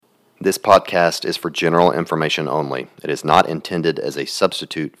This podcast is for general information only. It is not intended as a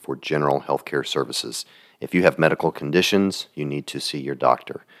substitute for general healthcare services. If you have medical conditions, you need to see your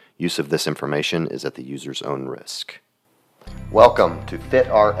doctor. Use of this information is at the user's own risk. Welcome to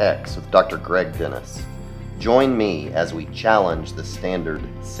FitRx with Dr. Greg Dennis. Join me as we challenge the standard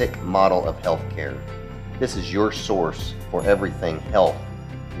sick model of healthcare. This is your source for everything health,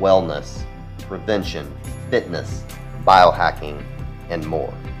 wellness, prevention, fitness, biohacking, and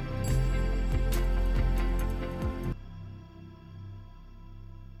more.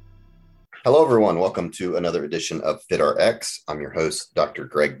 Hello, everyone. Welcome to another edition of FitRx. I'm your host, Dr.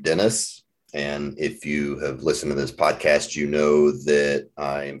 Greg Dennis. And if you have listened to this podcast, you know that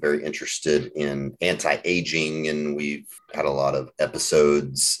I am very interested in anti-aging, and we've had a lot of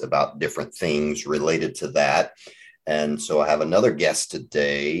episodes about different things related to that. And so I have another guest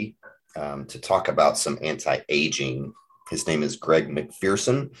today to talk about some anti-aging. His name is Greg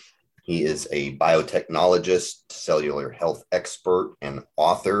McPherson. He is a biotechnologist, cellular health expert, and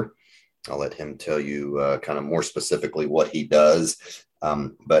author. I'll let him tell you kind of more specifically what he does.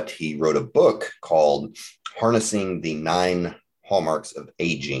 But he wrote a book called Harnessing the 9 Hallmarks of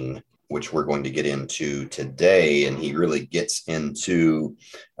Aging, which we're going to get into today. And he really gets into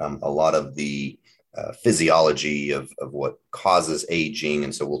a lot of the physiology of what causes aging.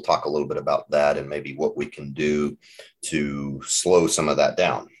 And so we'll talk a little bit about that and maybe what we can do to slow some of that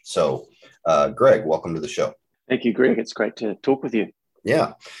down. So, Greg, welcome to the show. Thank you, Greg. It's great to talk with you.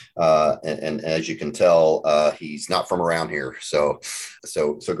 Yeah. And as you can tell, he's not from around here. So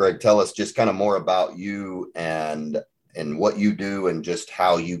Greg, tell us just kind of more about you and what you do and just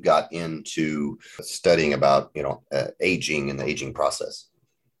how you got into studying about, aging and the aging process.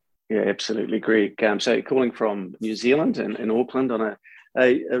 Yeah, absolutely, Greg. So calling from New Zealand in Auckland on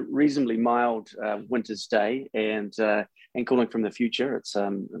a reasonably mild winter's day, and calling from the future.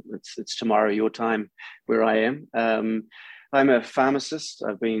 It's tomorrow your time where I am. I'm a pharmacist.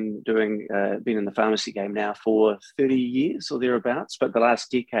 I've been in the pharmacy game now for 30 years or thereabouts, but the last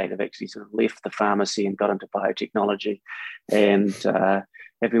decade I've actually sort of left the pharmacy and got into biotechnology, and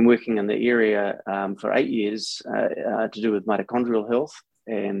have been working in the area for 8 years to do with mitochondrial health,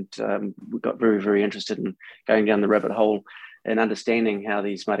 and we got very, very interested in going down the rabbit hole and understanding how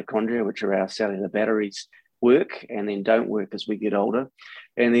these mitochondria, which are our cellular batteries, work and then don't work as we get older.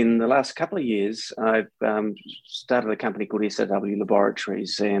 And in the last couple of years, I've started a company called SAW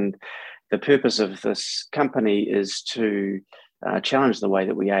Laboratories. And the purpose of this company is to challenge the way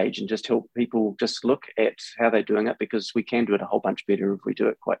that we age and just help people just look at how they're doing it, because we can do it a whole bunch better if we do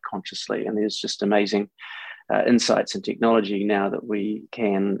it quite consciously. And there's just amazing insights and technology now that we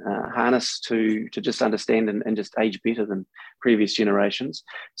can harness to just understand and just age better than previous generations.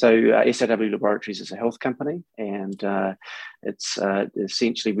 So SAW Laboratories is a health company, and it's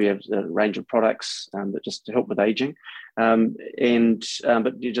essentially we have a range of products that just help with aging.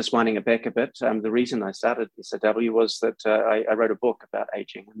 But you're just winding it back a bit. The reason I started SAW was that I wrote a book about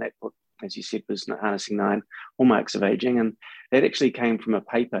aging, and that book, as you said, was Harnessing 9 Hallmarks of Aging. And that actually came from a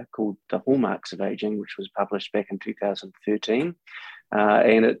paper called The Hallmarks of Aging, which was published back in 2013.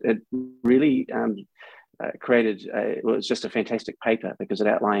 And it really it was just a fantastic paper because it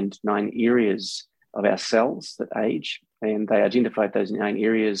outlined 9 areas of our cells that age. And they identified those 9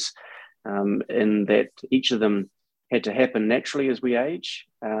 areas in that each of them had to happen naturally as we age.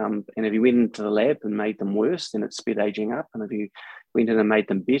 And if you went into the lab and made them worse, then it sped aging up. And if you went in and made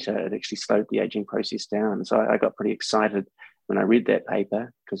them better, it actually slowed the aging process down. So I got pretty excited when I read that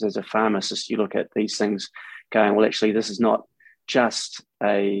paper, because as a pharmacist, you look at these things going, well, actually, this is not just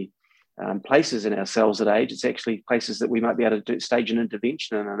places in our cells that age. It's actually places that we might be able to stage an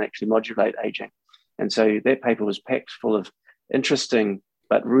intervention in and actually modulate aging. And so that paper was packed full of interesting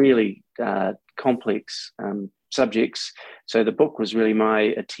but really complex subjects. So the book was really my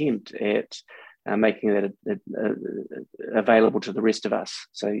attempt at making that available to the rest of us.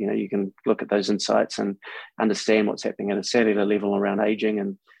 So, you can look at those insights and understand what's happening at a cellular level around aging,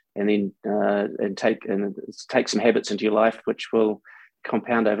 and then take some habits into your life, which will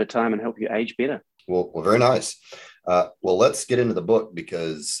compound over time and help you age better. Well, very nice. Well, let's get into the book,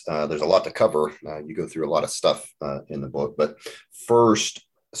 because there's a lot to cover. You go through a lot of stuff in the book. But first,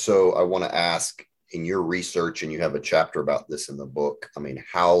 so I want to ask, in your research, and you have a chapter about this in the book,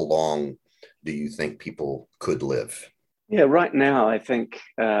 how long do you think people could live? Yeah, right now, I think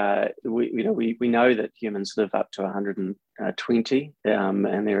we know that humans live up to 120,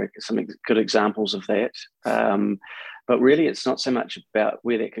 and there are some good examples of that. But really, it's not so much about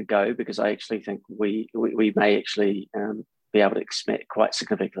where that could go, because I actually think we may actually be able to quite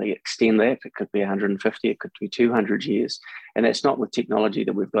significantly extend that. It could be 150, it could be 200 years. And that's not with technology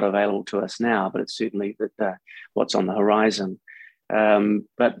that we've got available to us now, but it's certainly what's on the horizon.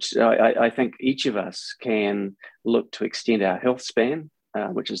 But I think each of us can look to extend our health span,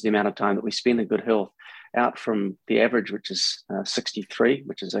 which is the amount of time that we spend in good health, out from the average, which is 63,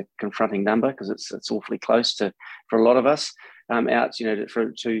 which is a confronting number because it's awfully close for a lot of us, out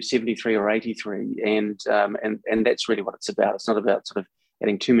to 73 or 83, and that's really what it's about. It's not about sort of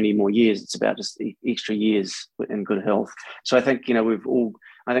adding too many more years. It's about just the extra years in good health. So I think I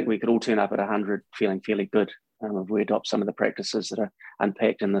think we could all turn up at 100 feeling fairly good if we adopt some of the practices that are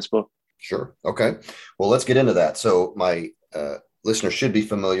unpacked in this book. Sure. Okay. Well, let's get into that. So my listeners should be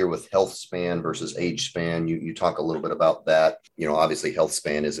familiar with health span versus age span. You talk a little bit about that. Obviously health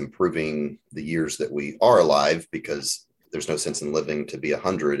span is improving the years that we are alive, because there's no sense in living to be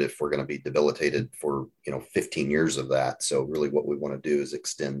 100 if we're going to be debilitated for 15 years of that. So really what we want to do is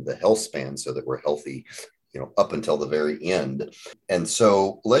extend the health span so that we're healthy up until the very end. And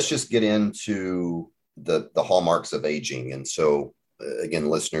so let's just get into the hallmarks of aging. And so again,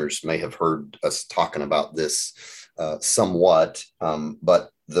 listeners may have heard us talking about this somewhat,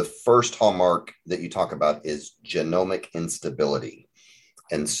 but the first hallmark that you talk about is genomic instability.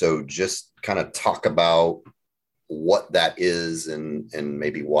 And so just kind of talk about what that is and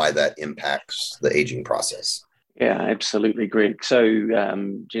maybe why that impacts the aging process. Yeah, absolutely, Greg. So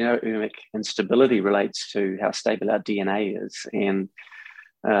genomic instability relates to how stable our DNA is. And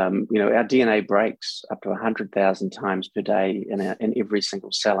our DNA breaks up to 100,000 times per day in every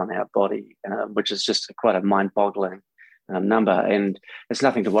single cell in our body, which is just quite a mind-boggling number. And it's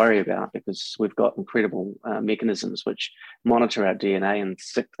nothing to worry about because we've got incredible mechanisms which monitor our DNA and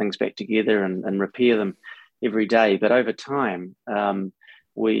stick things back together and repair them every day. But over time,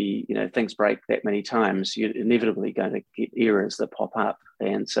 things break that many times, you're inevitably going to get errors that pop up.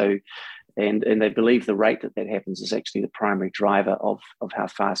 And so And they believe the rate that happens is actually the primary driver of how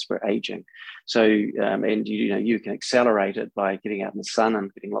fast we're aging. So, you can accelerate it by getting out in the sun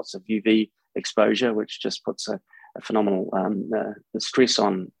and getting lots of UV exposure, which just puts a phenomenal stress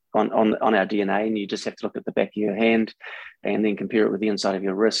on our DNA. And you just have to look at the back of your hand and then compare it with the inside of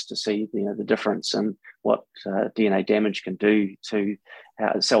your wrist to see the difference and what DNA damage can do to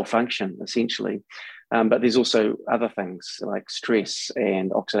cell function, essentially. But there's also other things like stress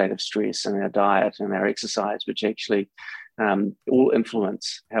and oxidative stress in our diet and our exercise, which actually all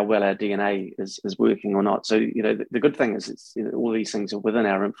influence how well our DNA is working or not. So, the good thing is all these things are within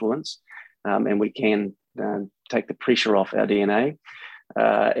our influence, and we can take the pressure off our DNA.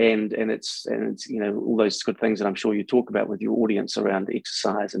 And it's all those good things that I'm sure you talk about with your audience around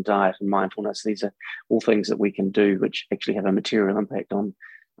exercise and diet and mindfulness. These are all things that we can do which actually have a material impact on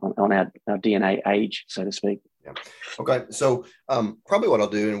our DNA age, so to speak. Yeah. Okay. So probably what I'll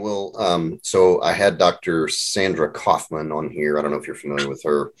do, and we'll, so I had Dr. Sandra Kaufman on here. I don't know if you're familiar with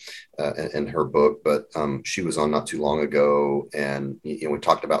her and her book, but she was on not too long ago, and we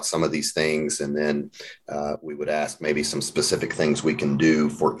talked about some of these things, and then we would ask maybe some specific things we can do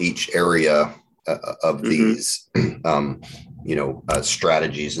for each area of these,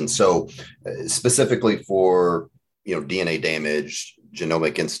 strategies. And so specifically for, DNA damage,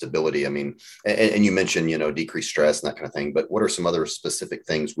 genomic instability. I mean, and you mentioned, decreased stress and that kind of thing, but what are some other specific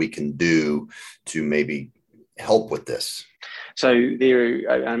things we can do to maybe help with this? So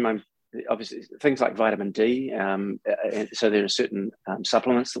obviously things like vitamin D. And so there are certain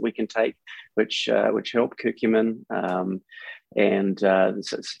supplements that we can take, which help curcumin, and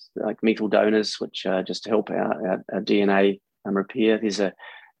like methyl donors, which just help our DNA repair.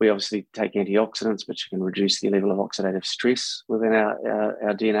 We obviously take antioxidants, which can reduce the level of oxidative stress within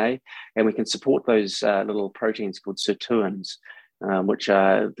our DNA. And we can support those little proteins called sirtuins, which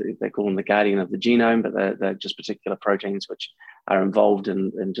they call them the guardian of the genome, but they're just particular proteins which are involved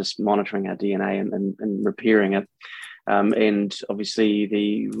in just monitoring our DNA and repairing it. And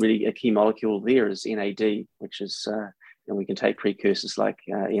obviously a key molecule there is NAD, which is, and we can take precursors like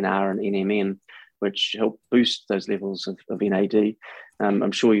NR and NMN, which help boost those levels of NAD.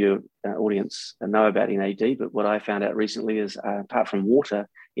 I'm sure your audience know about NAD, but what I found out recently is apart from water,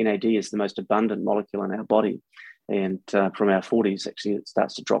 NAD is the most abundant molecule in our body. And from our 40s, actually, it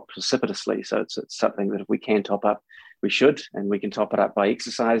starts to drop precipitously. So it's something that if we can top up, we should, and we can top it up by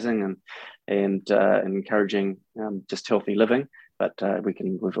exercising and encouraging just healthy living. But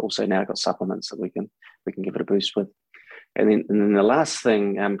we've also now got supplements that we can give it a boost with. And then the last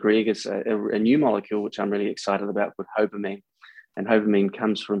thing, Greg, is a new molecule which I'm really excited about, called hobamine. And hobamine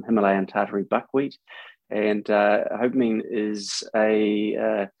comes from Himalayan Tartary buckwheat, And hopamine is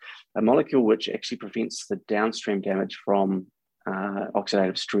a molecule which actually prevents the downstream damage from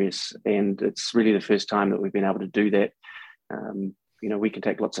oxidative stress. And it's really the first time that we've been able to do that. We can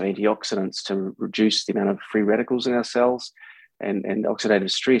take lots of antioxidants to reduce the amount of free radicals in our cells and oxidative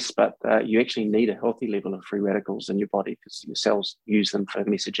stress, but you actually need a healthy level of free radicals in your body because your cells use them for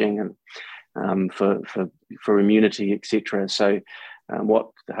messaging and for immunity, etc. So what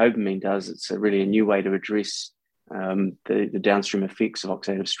the hopamine does, it's really a new way to address the downstream effects of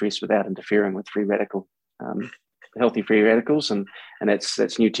oxidative stress without interfering with healthy free radicals, and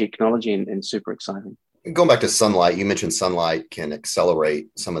that's new technology and super exciting. Going back to sunlight, you mentioned sunlight can accelerate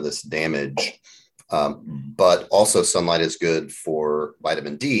some of this damage. But also sunlight is good for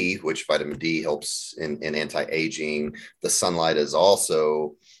vitamin D, which vitamin D helps in anti-aging. The sunlight is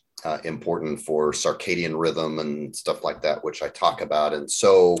also important for circadian rhythm and stuff like that, which I talk about. And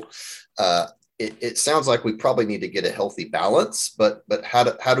so it sounds like we probably need to get a healthy balance, but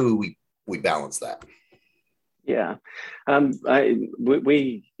how do we balance that? Yeah.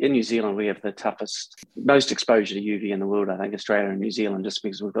 We in New Zealand, we have the most exposure to UV in the world, I think, Australia and New Zealand, just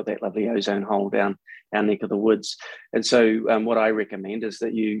because we've got that lovely ozone hole down our neck of the woods. And so what I recommend is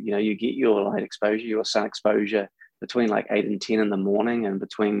that you get your light exposure, your sun exposure between like 8 and 10 in the morning and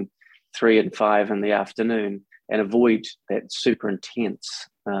between 3 and 5 in the afternoon, and avoid that super intense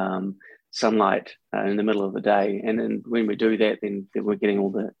sunlight in the middle of the day. And then when we do that, then we're getting all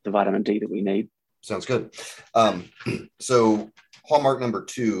the vitamin D that we need. Sounds good. So hallmark number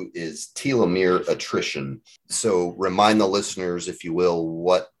 2 is telomere attrition. So remind the listeners, if you will,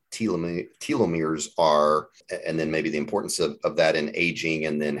 what telomeres are, and then maybe the importance of that in aging,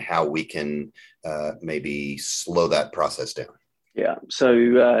 and then how we can maybe slow that process down. Yeah. So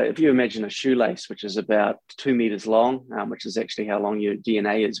if you imagine a shoelace, which is about 2 meters long, which is actually how long your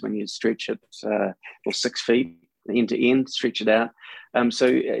DNA is when you stretch it, or 6 feet end to end, stretch it out. So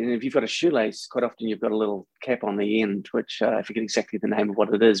if you've got a shoelace, quite often you've got a little cap on the end, which I forget exactly the name of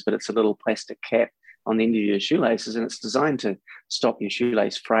what it is, but it's a little plastic cap on the end of your shoelaces, and it's designed to stop your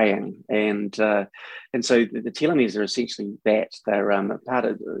shoelace fraying. And so the telomeres are essentially that. They're part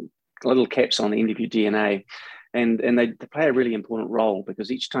of little caps on the end of your DNA, and they play a really important role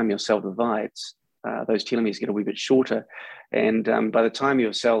because each time your cell divides, those telomeres get a wee bit shorter, and by the time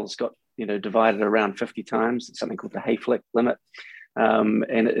your cell's got divided around 50 times, it's something called the Hayflick limit. And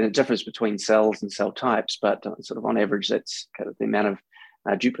it differs between cells and cell types, but sort of on average, that's kind of the amount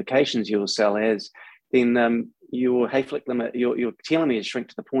of duplications your cell has. Then your Hayflick limit, your telomeres shrink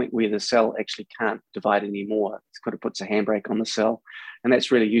to the point where the cell actually can't divide anymore. It kind of puts a handbrake on the cell, and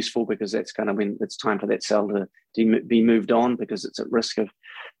that's really useful because that's kind of when it's time for that cell to be moved on, because it's at risk of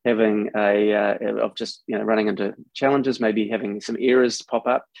having running into challenges, maybe having some errors pop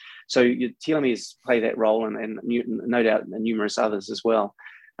up. So your telomeres play that role, and no doubt numerous others as well.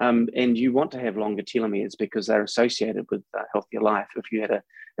 And you want to have longer telomeres because they're associated with a healthier life. If you had a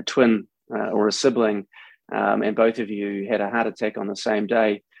twin or a sibling, and both of you had a heart attack on the same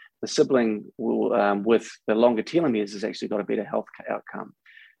day, the sibling will, with the longer telomeres, has actually got a better health outcome.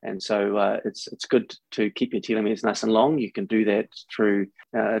 And so it's good to keep your telomeres nice and long. You can do that through,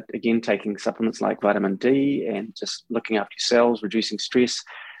 again, taking supplements like vitamin D and just looking after your cells, reducing stress.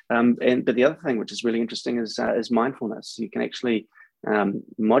 But the other thing which is really interesting is mindfulness. You can actually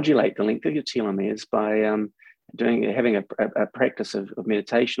modulate the length of your telomeres by having a practice of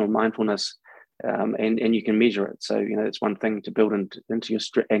meditation or mindfulness, and you can measure it. So it's one thing to build into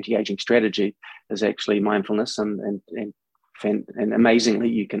your anti-aging strategy is actually mindfulness, and amazingly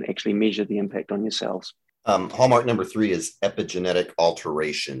you can actually measure the impact on your cells. Hallmark number 3 is epigenetic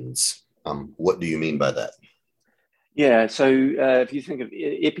alterations. What do you mean by that? Yeah, so if you think of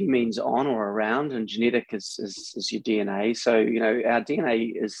epi means on or around, and genetic is your DNA. So our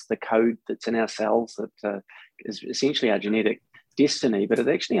DNA is the code that's in our cells that is essentially our genetic destiny, but it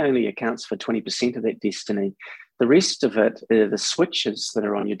actually only accounts for 20% of that destiny. The rest of it are the switches that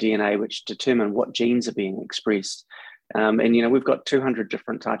are on your DNA, which determine what genes are being expressed. And we've got 200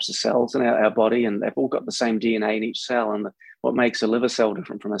 different types of cells in our body, and they've all got the same DNA in each cell. And what makes a liver cell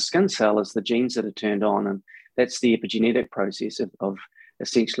different from a skin cell is the genes that are turned on, and that's the epigenetic process of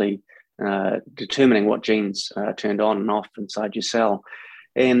essentially determining what genes are turned on and off inside your cell.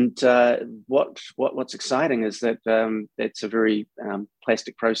 And what's exciting is that that's a very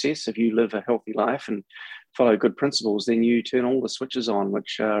plastic process. If you live a healthy life and follow good principles, then you turn all the switches on,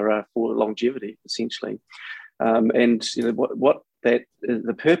 which are for longevity, essentially. And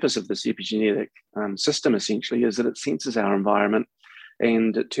the purpose of this epigenetic system essentially is that it senses our environment,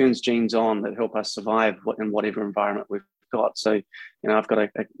 and it turns genes on that help us survive in whatever environment we've got. So, I've got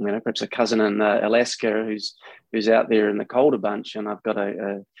perhaps a cousin in Alaska who's out there in the colder bunch, and I've got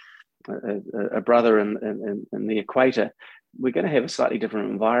a brother in the equator. We're going to have a slightly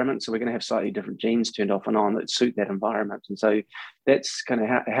different environment. So we're going to have slightly different genes turned off and on that suit that environment. And so that's kind of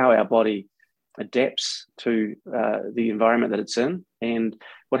how our body adapts to the environment that it's in. And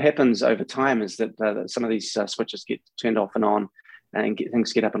what happens over time is that some of these switches get turned off and on, and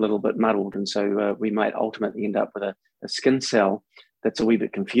things get up a little bit muddled. And so we might ultimately end up with a skin cell that's a wee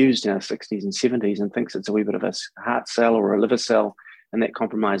bit confused in our 60s and 70s and thinks it's a wee bit of a heart cell or a liver cell, and that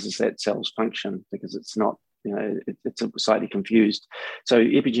compromises that cell's function because it's not, it's slightly confused. So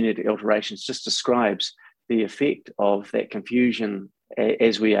epigenetic alterations just describes the effect of that confusion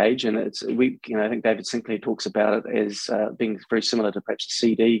as we age. And I think David Sinclair talks about it as being very similar to perhaps a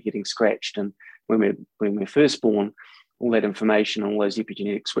CD getting scratched. And when we're first born, all that information, all those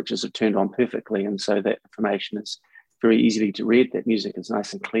epigenetic switches are turned on perfectly. And so that information is very easily to read. That music is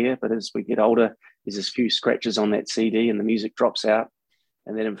nice and clear. But as we get older, there's a few scratches on that CD and the music drops out.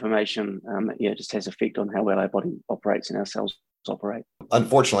 And that information, just has effect on how well our body operates and our cells operate.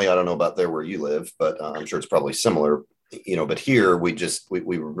 Unfortunately, I don't know about there where you live, but I'm sure it's probably similar. But here we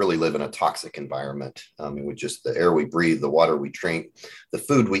really live in a toxic environment. The air we breathe, the water we drink, the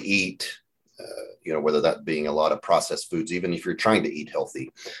food we eat, whether that being a lot of processed foods, even if you're trying to eat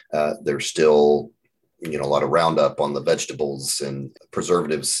healthy, there's still, a lot of Roundup on the vegetables and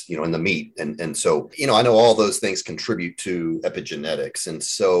preservatives, in the meat. And so, I know all those things contribute to epigenetics. And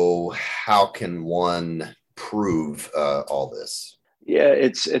so how can one prove all this? Yeah,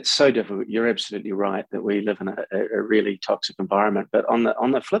 it's so difficult. You're absolutely right that we live in a really toxic environment. But on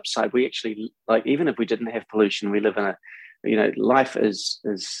the flip side, we actually, even if we didn't have pollution, we live in life is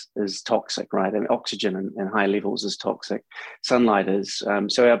toxic, right? And oxygen in high levels is toxic. Sunlight is.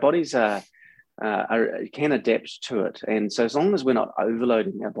 So our bodies can adapt to it. And so as long as we're not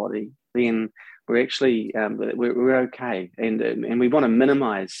overloading our body, then we're actually we're okay. And we want to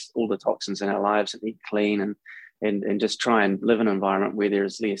minimize all the toxins in our lives and eat clean and just try and live in an environment where there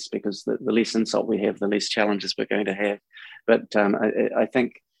is less, because the less insult we have, the less challenges we're going to have. But I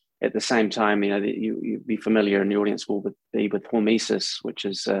think at the same time, you'd be familiar, and the audience will be with hormesis, which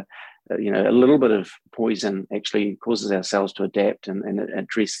is a little bit of poison actually causes our cells to adapt and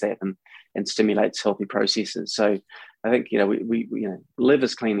address that and stimulates healthy processes. So I think we live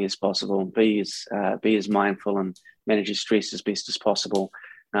as cleanly as possible, be as mindful and manage your stress as best as possible.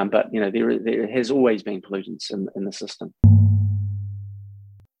 But there has always been pollutants in the system.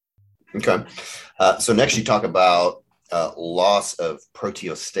 Okay, so next you talk about loss of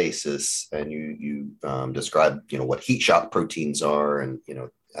proteostasis, and you describe what heat shock proteins are, and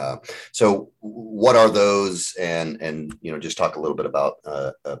so what are those, and just talk a little bit about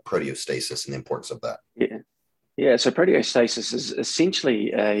proteostasis and the importance of that. Yeah. So proteostasis is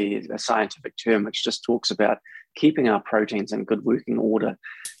essentially a scientific term which just talks about keeping our proteins in good working order.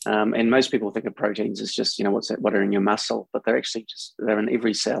 And most people think of proteins as just, what are in your muscle, but they're actually they're in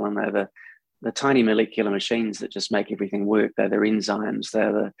every cell, and they're the tiny molecular machines that just make everything work. They're enzymes.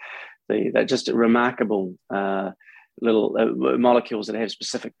 They're just remarkable little molecules that have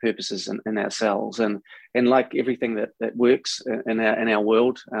specific purposes in our cells. And like everything that works in our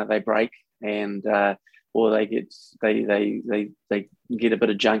world, they break or they get a bit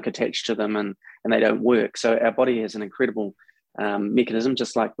of junk attached to them and they don't work. So our body has an incredible mechanism,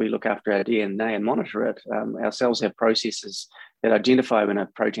 just like we look after our DNA and monitor it. Our cells have processes that identify when a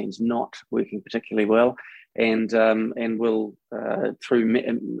protein's not working particularly well, and will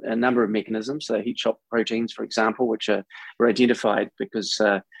through a number of mechanisms. So heat shock proteins, for example, which were identified because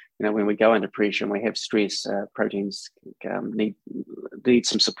when we go under pressure and we have stress, proteins need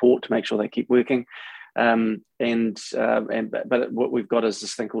some support to make sure they keep working. But what we've got is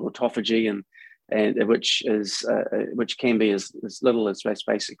this thing called autophagy, and which can be as little as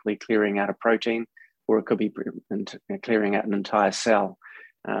basically clearing out a protein, or it could be clearing out an entire cell.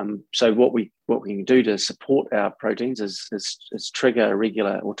 So what we can do to support our proteins is trigger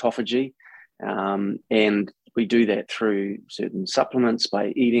regular autophagy, and we do that through certain supplements,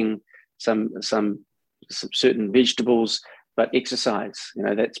 by eating some certain vegetables. But exercise,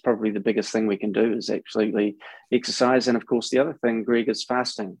 that's probably the biggest thing we can do, is absolutely exercise. And of course, the other thing, Greg, is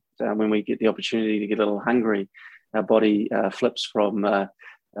fasting. When we get the opportunity to get a little hungry, our body flips from a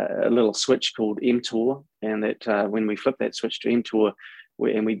little switch called mTOR, and that when we flip that switch to mTOR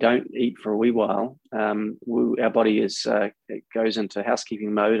and we don't eat for a wee while, our body goes into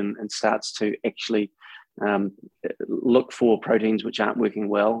housekeeping mode and starts to actually look for proteins which aren't working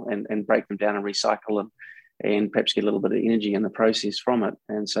well and break them down and recycle them, and perhaps get a little bit of energy in the process from it.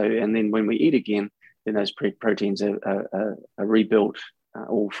 And then when we eat again, then those proteins are rebuilt,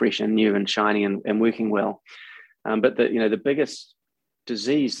 all fresh and new and shiny and working well. But the biggest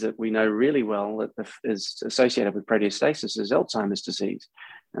disease that we know really well that is associated with proteostasis is Alzheimer's disease.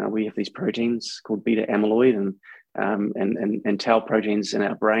 We have these proteins called beta amyloid and tau proteins in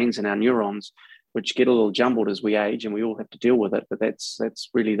our brains and our neurons, which get a little jumbled as we age, and we all have to deal with it. But that's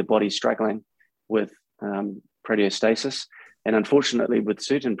really the body struggling with proteostasis. And unfortunately, with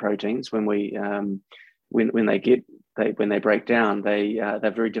certain proteins, when they break down,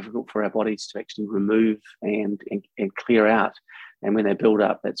 they're very difficult for our bodies to actually remove and clear out. And when they build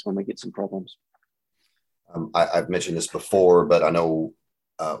up, that's when we get some problems. I've mentioned this before, but I know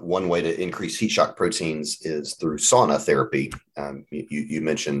one way to increase heat shock proteins is through sauna therapy. You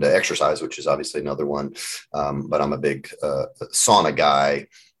mentioned exercise, which is obviously another one, but I'm a big sauna guy.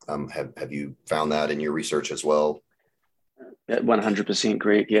 Have you found that in your research as well? 100%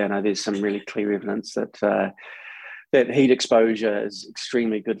 Greg. Yeah, no, there's some really clear evidence that that heat exposure is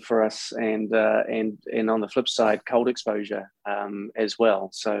extremely good for us, and on the flip side, cold exposure as well.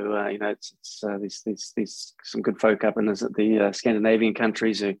 So there's some good folk up in the Scandinavian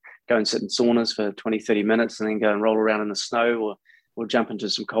countries who go and sit in saunas for 20, 30 minutes and then go and roll around in the snow or jump into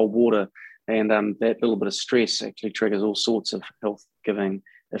some cold water. And that little bit of stress actually triggers all sorts of health-giving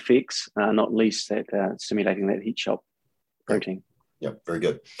effects, not least that stimulating that heat shock protein. Yeah, very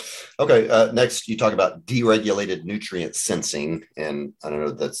good. Okay, next you talk about deregulated nutrient sensing, and I don't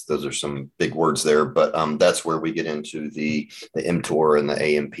know those are some big words there, but that's where we get into the mTOR and the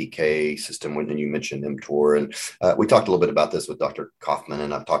AMPK system. When you mentioned mTOR, and we talked a little bit about this with Dr. Kaufman,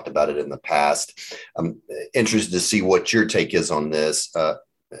 and I've talked about it in the past. I'm interested to see what your take is on this.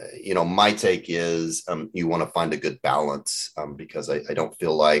 My take is you want to find a good balance because I don't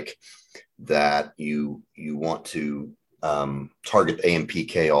feel like that you want to target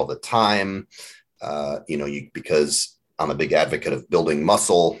AMPK all the time, because I'm a big advocate of building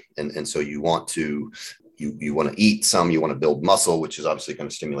muscle. And so you want to eat some, you want to build muscle, which is obviously going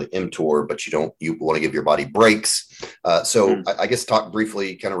to stimulate mTOR, but you want to give your body breaks. I guess talk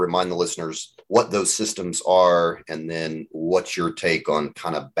briefly, kind of remind the listeners what those systems are, and then what's your take on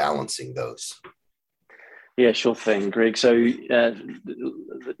kind of balancing those? Yeah, sure thing, Greg. So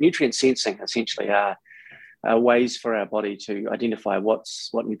the nutrient sensing essentially are ways for our body to identify what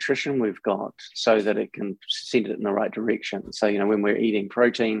nutrition we've got so that it can send it in the right direction. So, when we're eating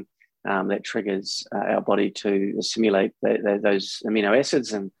protein, that triggers our body to assimilate those amino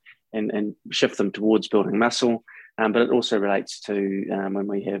acids and shift them towards building muscle. But it also relates to when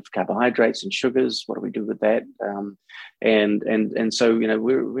we have carbohydrates and sugars, what do we do with that? And so,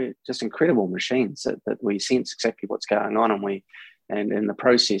 we're just incredible machines that we sense exactly what's going on, and in the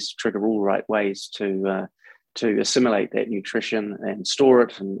process trigger all the right ways to assimilate that nutrition and store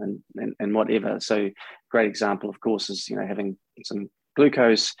it and whatever. So great example, of course, is having some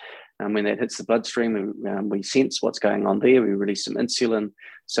glucose. When that hits the bloodstream, we sense what's going on there. We release some insulin,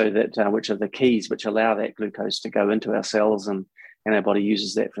 so that which are the keys which allow that glucose to go into our cells, and our body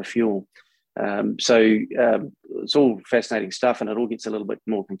uses that for fuel. So it's all fascinating stuff, and it all gets a little bit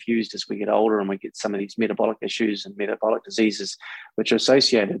more confused as we get older and we get some of these metabolic issues and metabolic diseases which are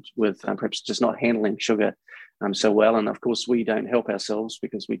associated with perhaps just not handling sugar so well. And of course, we don't help ourselves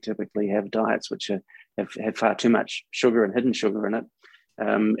because we typically have diets which have far too much sugar and hidden sugar in it.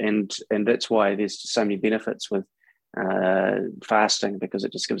 And that's why there's so many benefits with fasting, because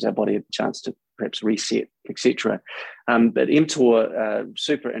it just gives our body a chance to perhaps reset, etc. But mTOR,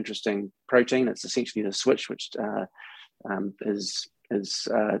 super interesting protein. It's essentially the switch which is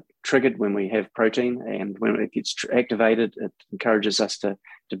triggered when we have protein, and when it gets activated, it encourages us to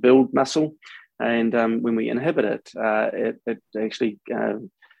build muscle. And when we inhibit it, it actually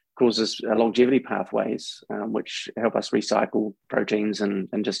causes longevity pathways, which help us recycle proteins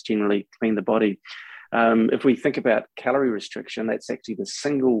and just generally clean the body. If we think about calorie restriction, that's actually the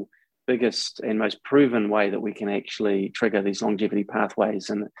single biggest and most proven way that we can actually trigger these longevity pathways,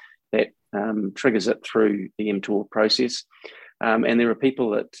 and that triggers it through the mTOR process. And there are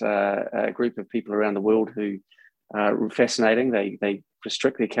people a group of people around the world who are fascinating. They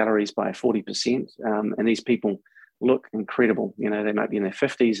restrict their calories by 40%, and these people look incredible. They might be in their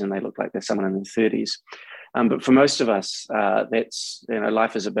 50s and they look like they're someone in their 30s. But for most of us, that's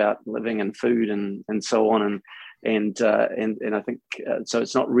life is about living and food and so on, and I think so.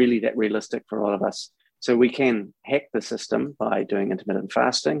 It's not really that realistic for a lot of us. So we can hack the system by doing intermittent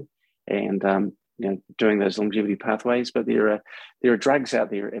fasting and doing those longevity pathways. But there are drugs out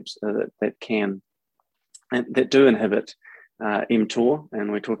there that do inhibit mTOR,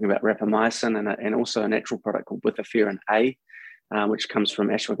 and we're talking about rapamycin and also a natural product called butyrophene A, which comes from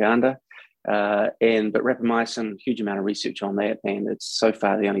ashwagandha. But rapamycin, huge amount of research on that, and it's so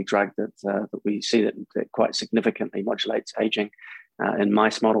far the only drug that we see that quite significantly modulates aging. In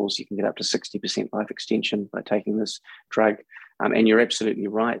mice models, you can get up to 60% life extension by taking this drug. And you're absolutely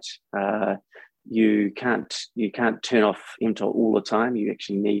right. You can't turn off mTOR all the time. You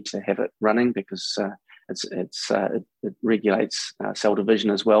actually need to have it running because it regulates cell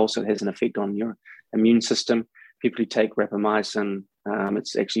division as well, so it has an effect on your immune system. People who take rapamycin,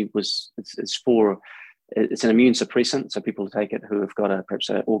 it's an immune suppressant, so people take it who have got perhaps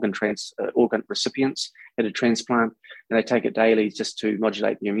organ recipients at a transplant, and they take it daily just to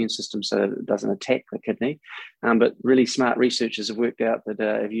modulate the immune system so that it doesn't attack the kidney. But really smart researchers have worked out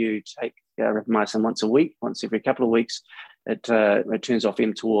that if you take rapamycin once every couple of weeks, it turns off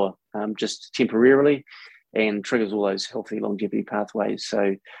mTOR just temporarily and triggers all those healthy longevity pathways.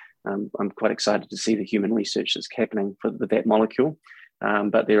 So I'm quite excited to see the human research that's happening for that molecule.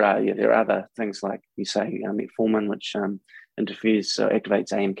 But there are other things like you say, metformin, which activates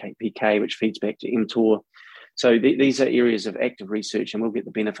AMPK, which feeds back to mTOR. So these are areas of active research, and we'll get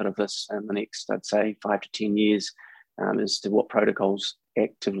the benefit of this in the next, I'd say, 5 to 10 years as to what protocols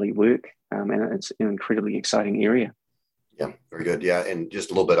actively work. And it's an incredibly exciting area. Yeah, very good. Yeah, and just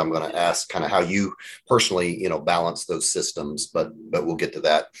a little bit, I'm going to ask kind of how you personally, balance those systems, but we'll get to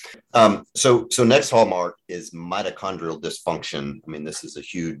that. So next hallmark is mitochondrial dysfunction. I mean, this is a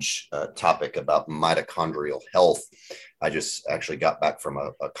huge topic about mitochondrial health. I just actually got back from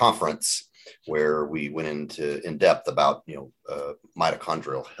a conference where we went in depth about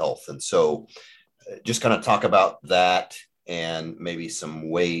mitochondrial health, and so just kind of talk about that and maybe some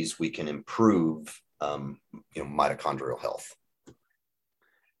ways we can improve mitochondrial health.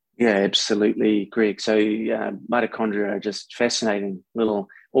 Yeah, absolutely, Greg. So mitochondria are just fascinating little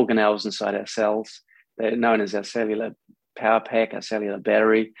organelles inside our cells. They're known as our cellular power pack, our cellular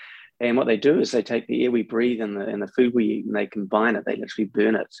battery. And what they do is they take the air we breathe and the food we eat, and they combine it. They literally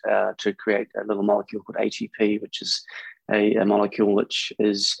burn it to create a little molecule called ATP, which is a molecule which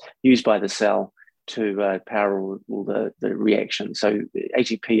is used by the cell to power all the reaction. So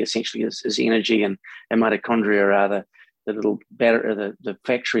ATP essentially is energy, and mitochondria are the little the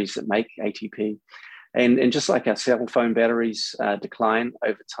factories that make ATP. And just like our cell phone batteries decline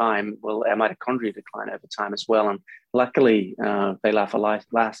over time, well, our mitochondria decline over time as well. And luckily, they last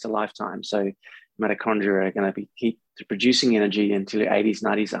a lifetime. So mitochondria are going to keep producing energy until your 80s,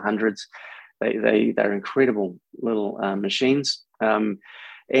 90s, 100s. They're incredible little machines.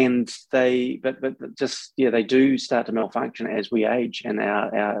 They do start to malfunction as we age, and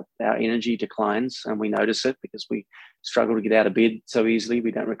our energy declines, and we notice it because we struggle to get out of bed so easily. We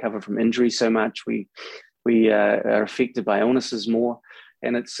don't recover from injury so much. We are affected by illnesses more,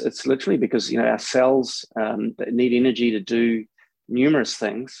 and it's literally because our cells need energy to do numerous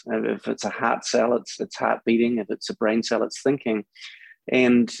things. If it's a heart cell, it's heart beating. If it's a brain cell, it's thinking,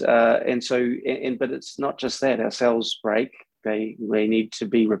 but it's not just that. Our cells break. They need to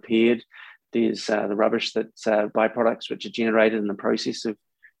be repaired. There's the rubbish byproducts which are generated in the process of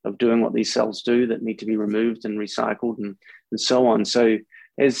doing what these cells do that need to be removed and recycled and so on. So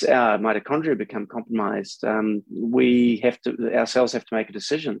as our mitochondria become compromised, our cells have to make a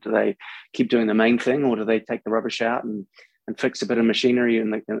decision. Do they keep doing the main thing, or do they take the rubbish out and fix a bit of machinery?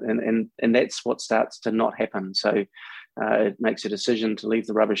 And that's what starts to not happen. So it makes a decision to leave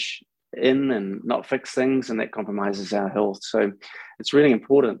the rubbish in and not fix things, and that compromises our health. So it's really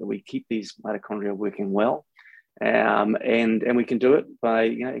important that we keep these mitochondria working well, and we can do it by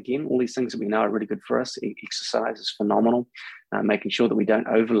again, all these things that we know are really good for us. Exercise is phenomenal. Making sure that we don't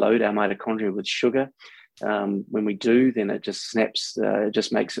overload our mitochondria with sugar. When we do, then it just snaps. It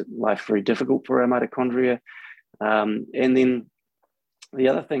just makes life very difficult for our mitochondria. And then the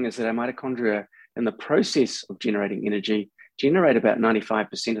other thing is that our mitochondria, in the process of generating energy, generate about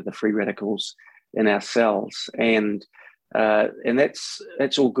 95% of the free radicals in our cells, and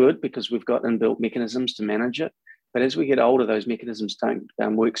that's all good because we've got inbuilt mechanisms to manage it. But as we get older, those mechanisms don't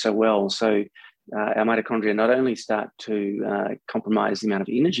work so well. So our mitochondria not only start to compromise the amount of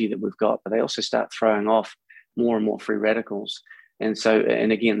energy that we've got, but they also start throwing off more and more free radicals. And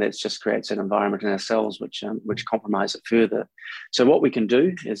again, that just creates an environment in our cells which compromise it further. So what we can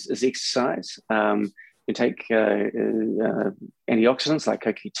do is exercise. You can take antioxidants like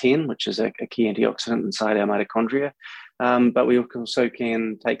CoQ10, which is a key antioxidant inside our mitochondria. But we also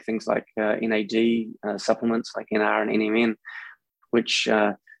can take things like NAD supplements like NR and NMN, which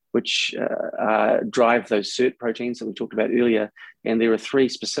drive those SIRT proteins that we talked about earlier. And there are 3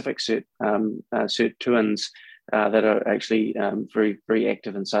 specific SIRT2ins that are actually very, very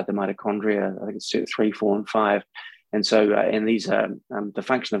active inside the mitochondria. I think it's SIRT3, 4, and 5. And so, and these are the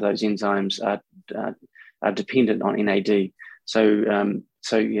function of those enzymes are dependent on NAD.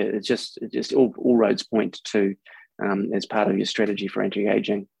 So yeah, it's just all roads point to as part of your strategy for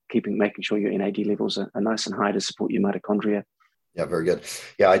anti-aging, making sure your NAD levels are nice and high to support your mitochondria. Yeah, very good.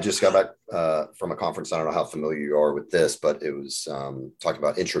 Yeah, I just got back from a conference. I don't know how familiar you are with this, but it was talking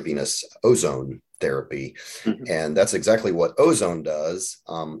about intravenous ozone therapy. Mm-hmm. And that's exactly what ozone does.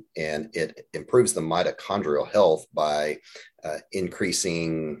 And it improves the mitochondrial health by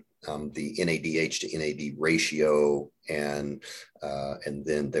increasing the NADH to NAD ratio, and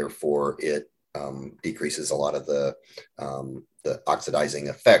then therefore it decreases a lot of the oxidizing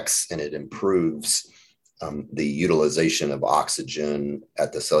effects, and it improves the utilization of oxygen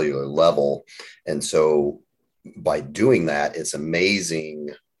at the cellular level. And so by doing that, it's amazing,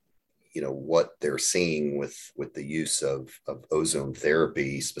 what they're seeing with the use of ozone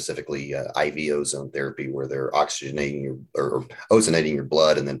therapy, specifically IV ozone therapy, where they're oxygenating or ozonating your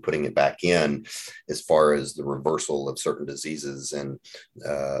blood and then putting it back in, as far as the reversal of certain diseases and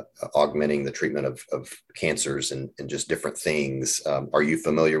augmenting the treatment of cancers and just different things. Are you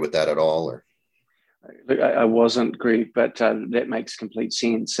familiar with that at all? Or? I wasn't, Greg, but that makes complete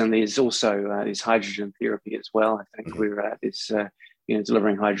sense. And there's also there's hydrogen therapy as well. I think where it's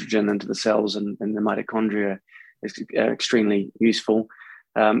delivering hydrogen into the cells and the mitochondria is extremely useful.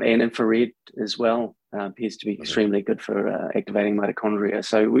 And infrared as well appears to be extremely good for activating mitochondria.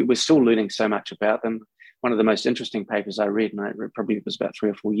 So we're still learning so much about them. One of the most interesting papers I read, and it probably was about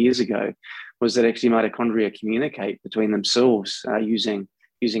 3 or 4 years ago, was that actually mitochondria communicate between themselves using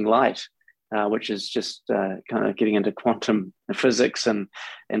light. Which is just kind of getting into quantum physics and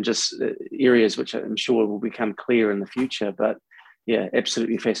just areas which I'm sure will become clear in the future. But yeah,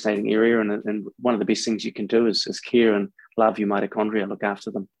 absolutely fascinating area. And one of the best things you can do is care and love your mitochondria, look after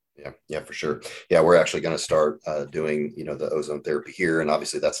them. Yeah, for sure. Yeah, we're actually going to start doing, the ozone therapy here. And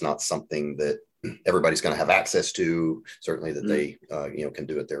obviously that's not something that everybody's going to have access to, certainly that they, can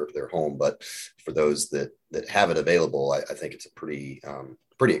do at their home. But for those that have it available, I think it's a pretty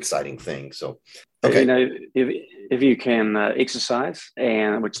exciting thing. So, okay. If you can exercise,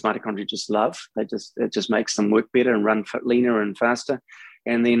 and which mitochondria just love, it just makes them work better and run leaner and faster.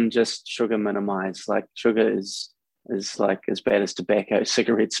 And then just sugar minimize. Like sugar is like as bad as tobacco,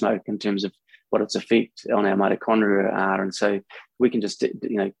 cigarette smoke in terms of what its effect on our mitochondria are. And so we can just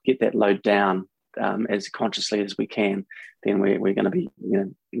get that load down as consciously as we can. Then we're going to be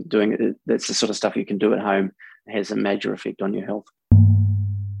doing it. That's the sort of stuff you can do at home. It has a major effect on your health.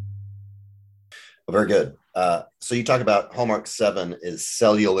 Very good. So you talk about hallmark 7 is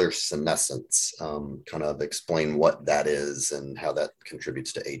cellular senescence. Kind of explain what that is and how that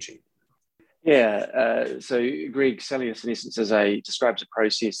contributes to aging. Yeah. So, Greg, cellular senescence describes a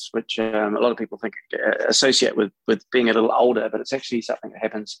process which a lot of people associate with being a little older, but it's actually something that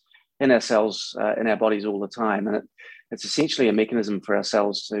happens in our cells, in our bodies all the time. And it's essentially a mechanism for our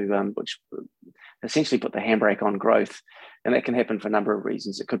cells to, which essentially put the handbrake on growth. And that can happen for a number of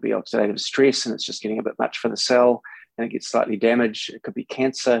reasons. It could be oxidative stress, and it's just getting a bit much for the cell, and it gets slightly damaged. It could be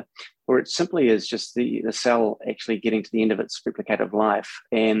cancer, or it simply is just the cell actually getting to the end of its replicative life.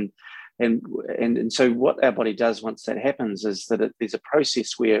 And so what our body does once that happens is that there's a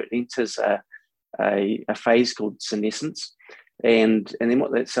process where it enters a phase called senescence. And then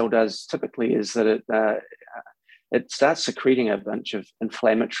what that cell does typically is that it starts secreting a bunch of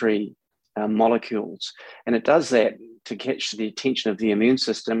inflammatory molecules. And it does that to catch the attention of the immune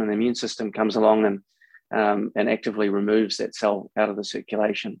system, and the immune system comes along and actively removes that cell out of the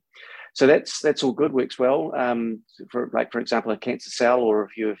circulation. So that's all good, works well. For example, a cancer cell, or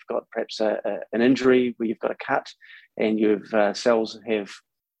if you've got perhaps an injury where you've got a cut and cells have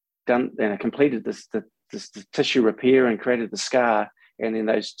done and completed this tissue repair and created the scar, and then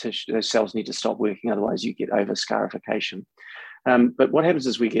those cells need to stop working, otherwise you get over scarification. But what happens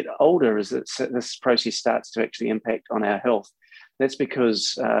as we get older is that this process starts to actually impact on our health. That's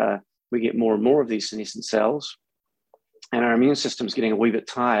because we get more and more of these senescent cells, and our immune system's getting a wee bit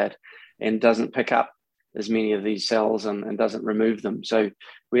tired and doesn't pick up as many of these cells and doesn't remove them. So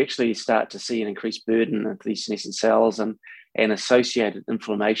we actually start to see an increased burden of these senescent cells and associated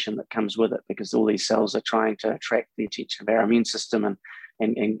inflammation that comes with it, because all these cells are trying to attract the attention of our immune system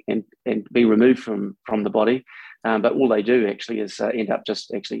and be removed from the body. But all they do actually is end up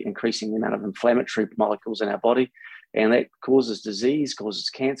just actually increasing the amount of inflammatory molecules in our body. And that causes disease, causes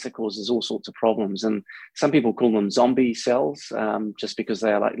cancer, causes all sorts of problems. And some people call them zombie cells just because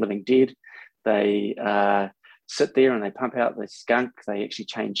they are like living dead. They sit there and they pump out the skunk. They actually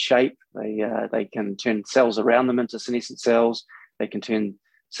change shape. They can turn cells around them into senescent cells. They can turn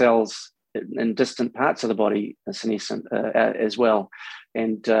cells in distant parts of the body senescent as well.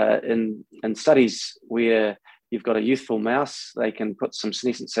 And in studies where you've got a youthful mouse, they can put some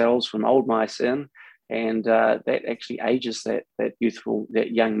senescent cells from old mice in, and that actually ages that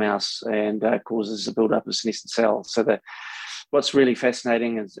young mouse and causes a buildup of senescent cells. So what's really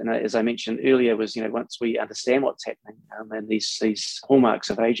fascinating is, and as I mentioned earlier, was once we understand what's happening and these hallmarks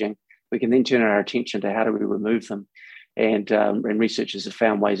of aging, we can then turn our attention to how do we remove them. And researchers have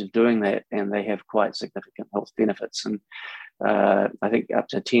found ways of doing that, and they have quite significant health benefits. And I think up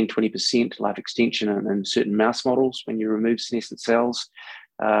to 10-20% life extension in certain mouse models when you remove senescent cells.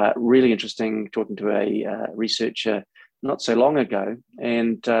 Really interesting, talking to a researcher not so long ago,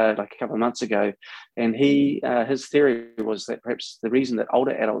 and like a couple of months ago, and his theory was that perhaps the reason that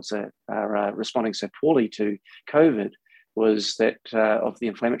older adults are responding so poorly to COVID was that of the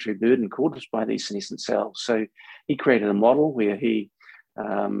inflammatory burden caused by these senescent cells. So he created a model where he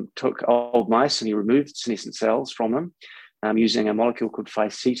took old mice and he removed senescent cells from them using a molecule called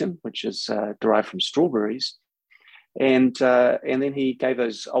fisetin, which is derived from strawberries. And then he gave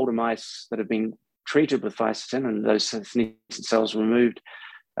those older mice that have been treated with fisetin and those senescent cells removed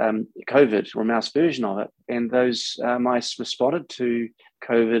COVID, or a mouse version of it. And those mice responded to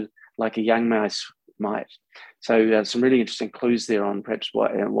COVID like a young mouse might. So some really interesting clues there on perhaps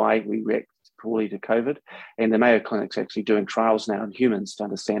why we react poorly to COVID. And the Mayo Clinic's actually doing trials now in humans to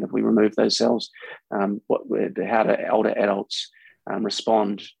understand if we remove those cells, how do older adults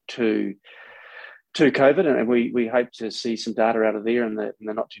respond to COVID. And we hope to see some data out of there in the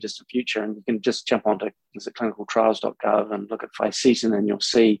not too distant future. And you can just jump onto clinicaltrials.gov and look at fisetin, and you'll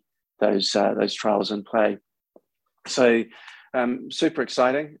see those trials in play. So super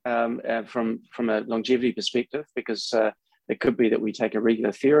exciting from a longevity perspective, because it could be that we take a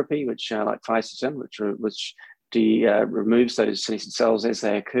regular therapy, which like fisetin, which removes those senescent cells as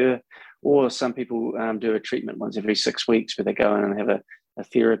they occur, or some people do a treatment once every 6 weeks where they go in and have a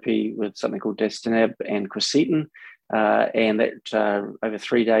therapy with something called dasatinib and quercetin, and that over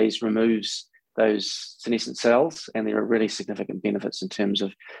 3 days removes those senescent cells, and there are really significant benefits in terms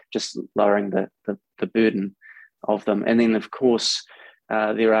of just lowering the burden of them. And then, of course,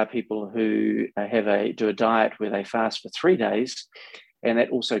 there are people who do a diet where they fast for 3 days, and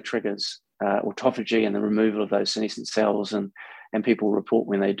that also triggers autophagy and the removal of those senescent cells. And people report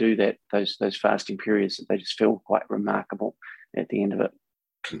when they do that, those fasting periods, that they just feel quite remarkable at the end of it.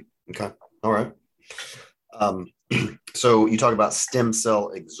 Okay. All right. So you talk about stem cell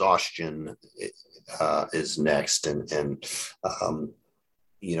exhaustion is next, and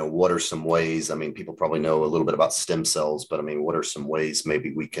what are some ways? I mean, people probably know a little bit about stem cells, but I mean, what are some ways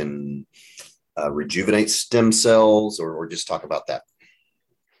maybe we can rejuvenate stem cells, or just talk about that?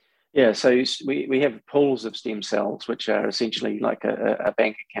 Yeah, so we have pools of stem cells, which are essentially like a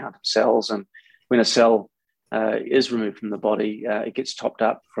bank account of cells. And when a cell is removed from the body, it gets topped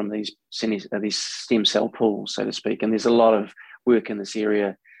up from these stem cell pools, so to speak. And there's a lot of work in this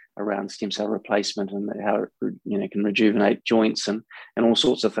area around stem cell replacement and how it can rejuvenate joints and all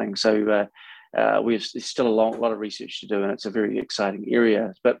sorts of things. So there's still a lot of research to do, and it's a very exciting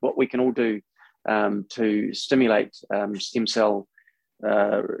area. But what we can all do to stimulate stem cell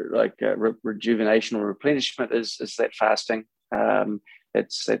rejuvenation or replenishment is that fasting.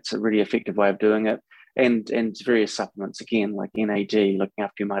 That's a really effective way of doing it. And various supplements, again, like NAD, looking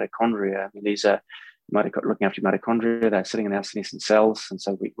after your mitochondria. I mean, these are looking after your mitochondria. They're sitting in our senescent cells, and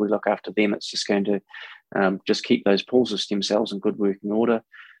so we look after them. It's just going to just keep those pools of stem cells in good working order.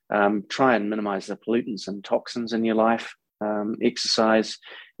 Try and minimize the pollutants and toxins in your life. Exercise,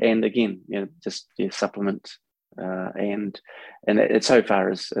 and again, supplement. And it so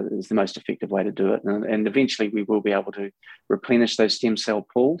far is the most effective way to do it. And eventually we will be able to replenish those stem cell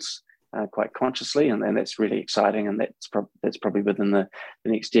pools quite consciously, and that's really exciting. And that's probably within the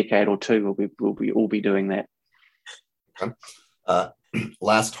next decade or two we'll all be doing that. Okay.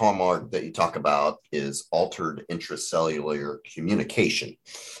 Last hallmark that you talk about is altered intracellular communication.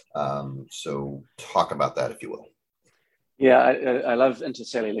 So talk about that, if you will. Yeah, I love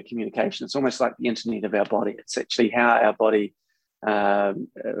intercellular communication. It's almost like the internet of our body. It's actually how our body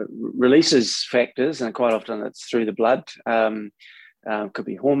releases factors, and quite often it's through the blood. Could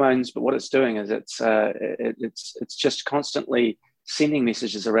be hormones, but what it's doing is it's just constantly sending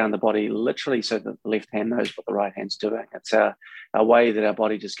messages around the body, literally, so that the left hand knows what the right hand's doing. It's our way that our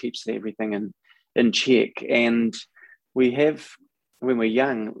body just keeps everything in check. And we have, when we're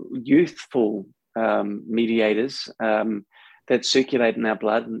young, youthful mediators that circulate in our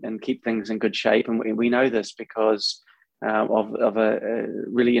blood and keep things in good shape. And we know this because of a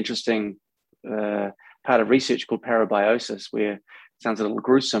really interesting part of research called parabiosis, where sounds a little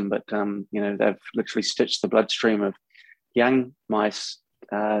gruesome, but they've literally stitched the bloodstream of young mice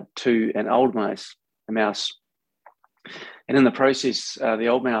to an old mouse, and in the process, the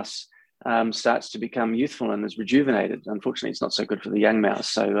old mouse starts to become youthful and is rejuvenated. Unfortunately, it's not so good for the young mouse,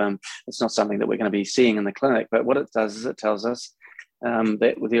 so it's not something that we're going to be seeing in the clinic. But what it does is it tells us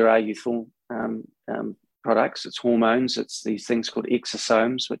that there are youthful products. It's hormones. It's these things called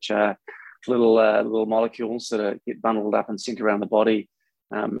exosomes, which are little molecules that get bundled up and sent around the body,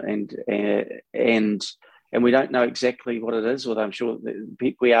 and we don't know exactly what it is, although I'm sure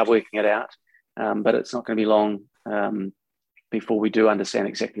that we are working it out. But it's not going to be long before we do understand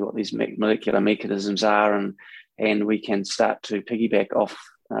exactly what these molecular mechanisms are, and we can start to piggyback off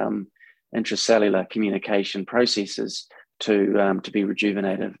intracellular communication processes to be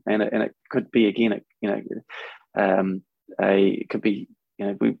rejuvenative. And it could be, again, it could be,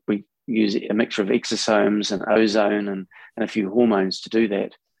 we use a mixture of exosomes and ozone and a few hormones to do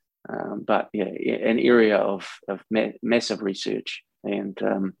that. But yeah, an area of massive research. And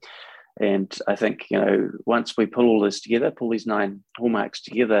I think, once we pull all this together, pull these 9 hallmarks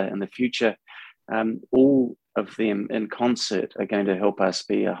together in the future, all of them in concert are going to help us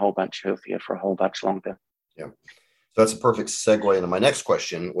be a whole bunch healthier for a whole bunch longer. Yeah. So that's a perfect segue into my next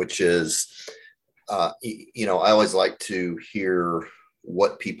question, which is, I always like to hear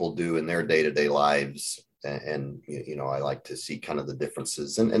what people do in their day-to-day lives. And I like to see kind of the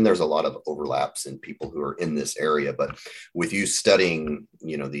differences, and there's a lot of overlaps in people who are in this area. But with you studying,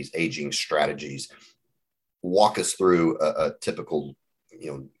 these aging strategies, walk us through a typical,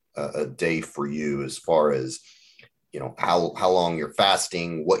 a day for you, as far as, how long you're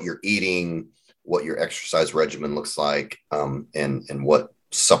fasting, what you're eating, what your exercise regimen looks like, and what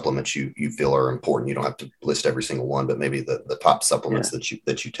supplements you feel are important. You don't have to list every single one, but maybe the top supplements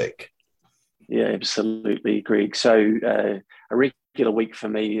that you take. Yeah, absolutely, Greg. So a regular week for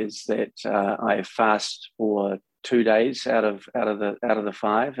me is that I fast for 2 days out of the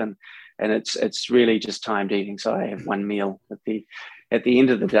 5, and it's really just timed eating. So I have one meal at the end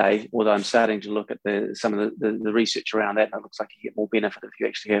of the day. Although I'm starting to look at some of the research around that, and it looks like you get more benefit if you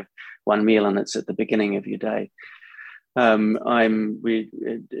actually have one meal and it's at the beginning of your day. We're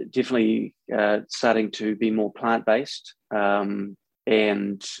definitely starting to be more plant-based.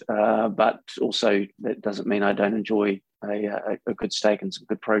 But also that doesn't mean I don't enjoy a good steak and some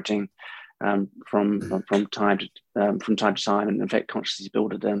good protein from time to time, and in fact consciously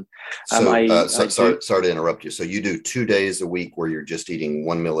build it in. Sorry to interrupt you. So you do 2 days a week where you're just eating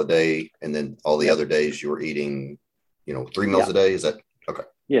one meal a day, and then all the other days you're eating 3 meals a day. Is that okay?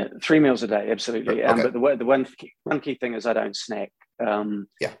 Yeah, 3 meals a day, absolutely. Okay. But the one key thing is I don't snack. So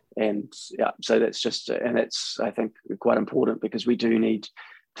that's just, and it's, I think, quite important, because we do need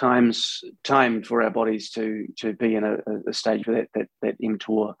time for our bodies to be in a stage where that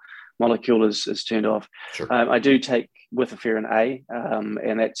mTOR molecule is turned off. Sure. I do take withaferin A,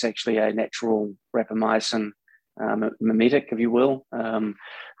 and that's actually a natural rapamycin mimetic, if you will.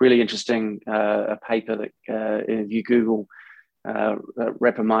 Really interesting, a paper that if you Google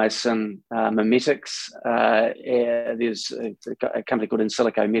rapamycin mimetics, there's a company called In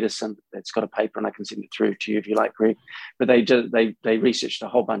Silico Medicine that's got a paper, and I can send it through to you if you like, Greg. But they researched a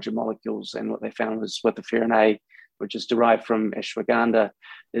whole bunch of molecules, and what they found was withaferin A, which is derived from ashwagandha,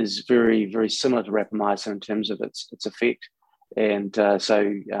 is very, very similar to rapamycin in terms of its effect. And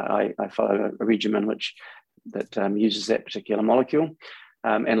so I follow a regimen that uses that particular molecule.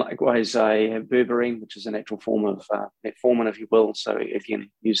 And likewise, I have berberine, which is a natural form of metformin, if you will. So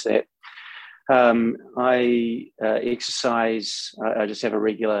again, use that. I exercise. I just have a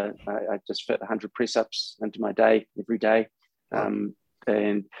regular. I just fit 100 press ups into my day every day, and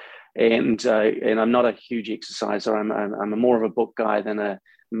I'm not a huge exerciser. I'm more of a book guy than a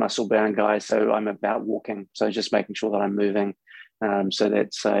muscle bound guy. So I'm about walking. So just making sure that I'm moving. So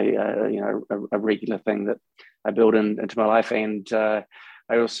that's a regular thing that I build into my life. And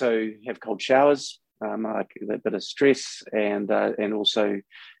I also have cold showers. I like a bit of stress, and also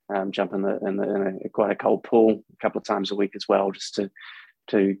jump in quite a cold pool a couple of times a week as well, just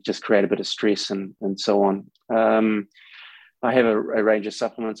to just create a bit of stress and so on. I have a range of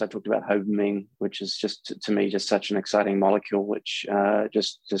supplements. I talked about Hobamine, which is just, to me, just such an exciting molecule, which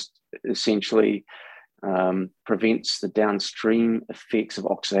just essentially prevents the downstream effects of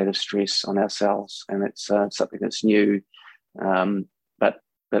oxidative stress on our cells. And it's something that's new, but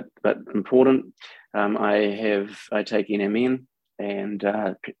important. I take NMN and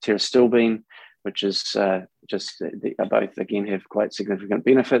pteristilbene, which is both, again, have quite significant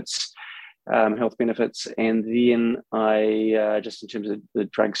benefits. Health benefits. And then I just in terms of the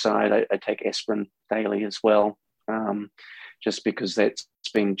drug side, I take aspirin daily as well. just because that's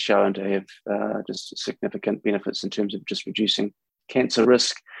been shown to have just significant benefits in terms of just reducing cancer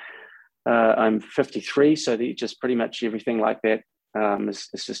risk. I'm 53, so just pretty much everything like that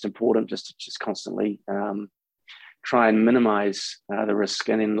is just important, just to just constantly try and minimize the risk.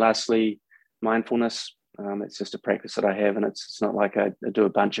 And then lastly, mindfulness. It's just a practice that I have, and it's not like I do a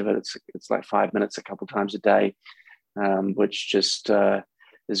bunch of it. It's like 5 minutes a couple times a day, which just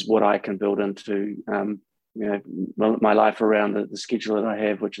is what I can build into my life around the schedule that I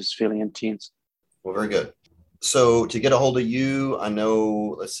have, which is fairly intense. Well, very good. So to get a hold of you, I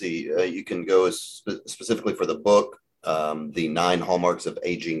know, let's see, you can go specifically for the book, the 9 hallmarks of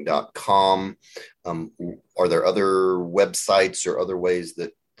aging.com. Are there other websites or other ways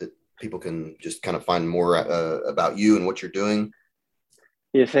that people can just kind of find more about you and what you're doing?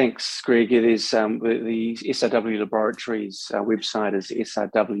 Yeah, thanks, Greg. There's the SRW Laboratories website is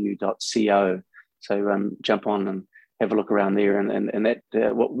srw.co. So jump on and have a look around there. And that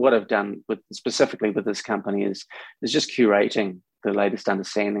what I've done specifically with this company is just curating the latest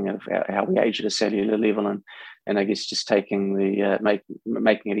understanding of how we age at a cellular level, and I guess just taking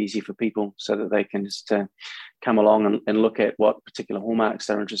making it easy for people so that they can just come along and look at what particular hallmarks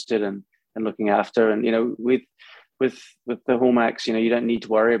they're interested in and looking after. And with the hallmarks, you don't need to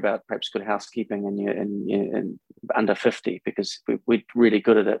worry about perhaps good housekeeping and under 50, because we're really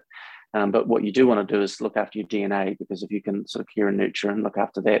good at it. But what you do want to do is look after your DNA, because if you can sort of care and nurture and look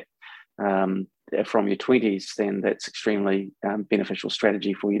after that from your 20s, then that's extremely beneficial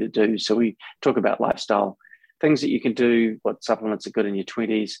strategy for you to do. So we talk about lifestyle things that you can do, what supplements are good in your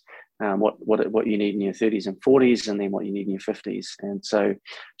 20s, what you need in your 30s and 40s, and then what you need in your 50s. And so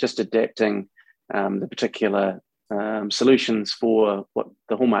just adapting the particular solutions for what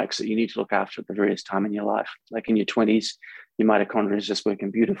the hallmarks that you need to look after at the various time in your life. Like in your 20s, your mitochondria is just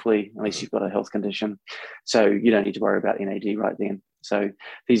working beautifully, unless you've got a health condition. So you don't need to worry about NAD right then. So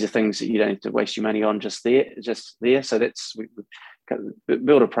these are things that you don't need to waste your money on just there. So that's, we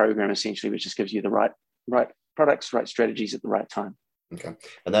build a program essentially, which just gives you the right products, right strategies at the right time. Okay.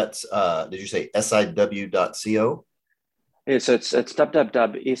 And that's, did you say siw.co? Yeah, so it's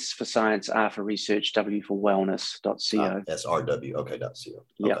www, S for science, R for research, W for wellness.co. SRW, okay, .co.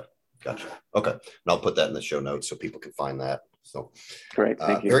 Yeah. Okay, gotcha. Okay. And I'll put that in the show notes so people can find that. So great,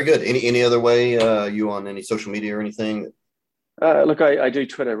 thank you. Very good. Any other way you on any social media or anything? Look, I do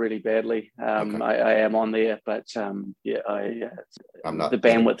Twitter really badly. Okay. I am on there, but I'm not the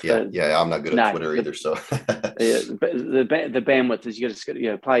bandwidth. I'm not good at Twitter either. So the bandwidth is you got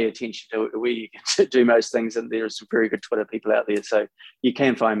to pay attention to where you can do most things, and there are some very good Twitter people out there. So you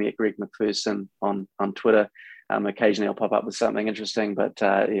can find me at Greg McPherson on Twitter. Occasionally I'll pop up with something interesting, but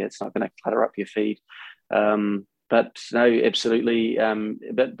it's not going to clutter up your feed. But no, absolutely.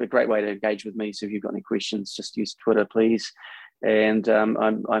 But a great way to engage with me. So if you've got any questions, just use Twitter, please. And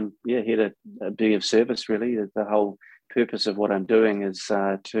I'm here to be of service. Really, the whole purpose of what I'm doing is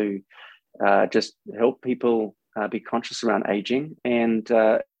to just help people be conscious around aging and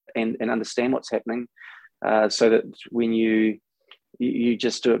understand what's happening, so that when you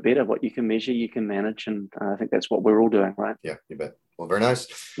just do it better, what you can measure, you can manage, and I think that's what we're all doing, right? Yeah, you bet. Well, very nice.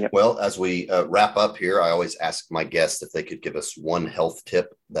 Yep. Well, as we wrap up here, I always ask my guests if they could give us one health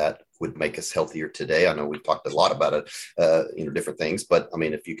tip that would make us healthier today. I know we've talked a lot about it, different things, but I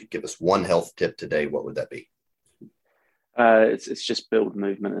mean, if you could give us one health tip today, what would that be? It's just build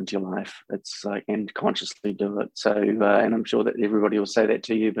movement into your life. It's like, and consciously do it. So, and I'm sure that everybody will say that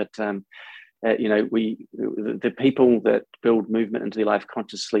to you, but the people that build movement into their life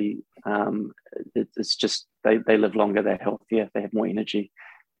consciously, it's just they live longer, they're healthier, they have more energy.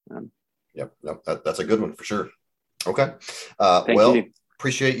 That's a good one for sure. Okay. Thank you.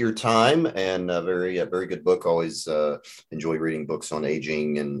 Appreciate your time, and very good book. Always enjoy reading books on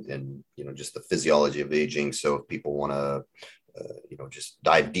aging and just the physiology of aging. So if people want to just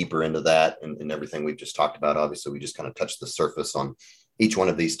dive deeper into that and everything we've just talked about, obviously we just kind of touched the surface on each one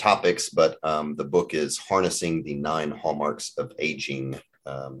of these topics, but the book is Harnessing the 9 Hallmarks of Aging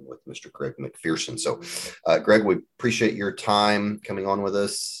with Mr. Greg McPherson. So Greg, we appreciate your time coming on with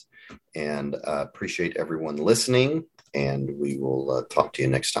us, and appreciate everyone listening, and we will talk to you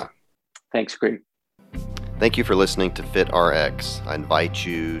next time. Thanks, Greg. Thank you for listening to FitRx. I invite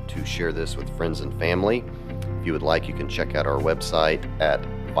you to share this with friends and family. If you would like, you can check out our website at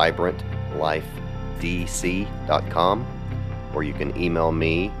vibrantlifedc.com, or you can email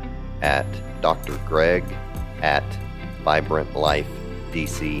me at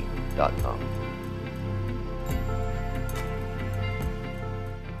drgreg@vibrantlifedc.com.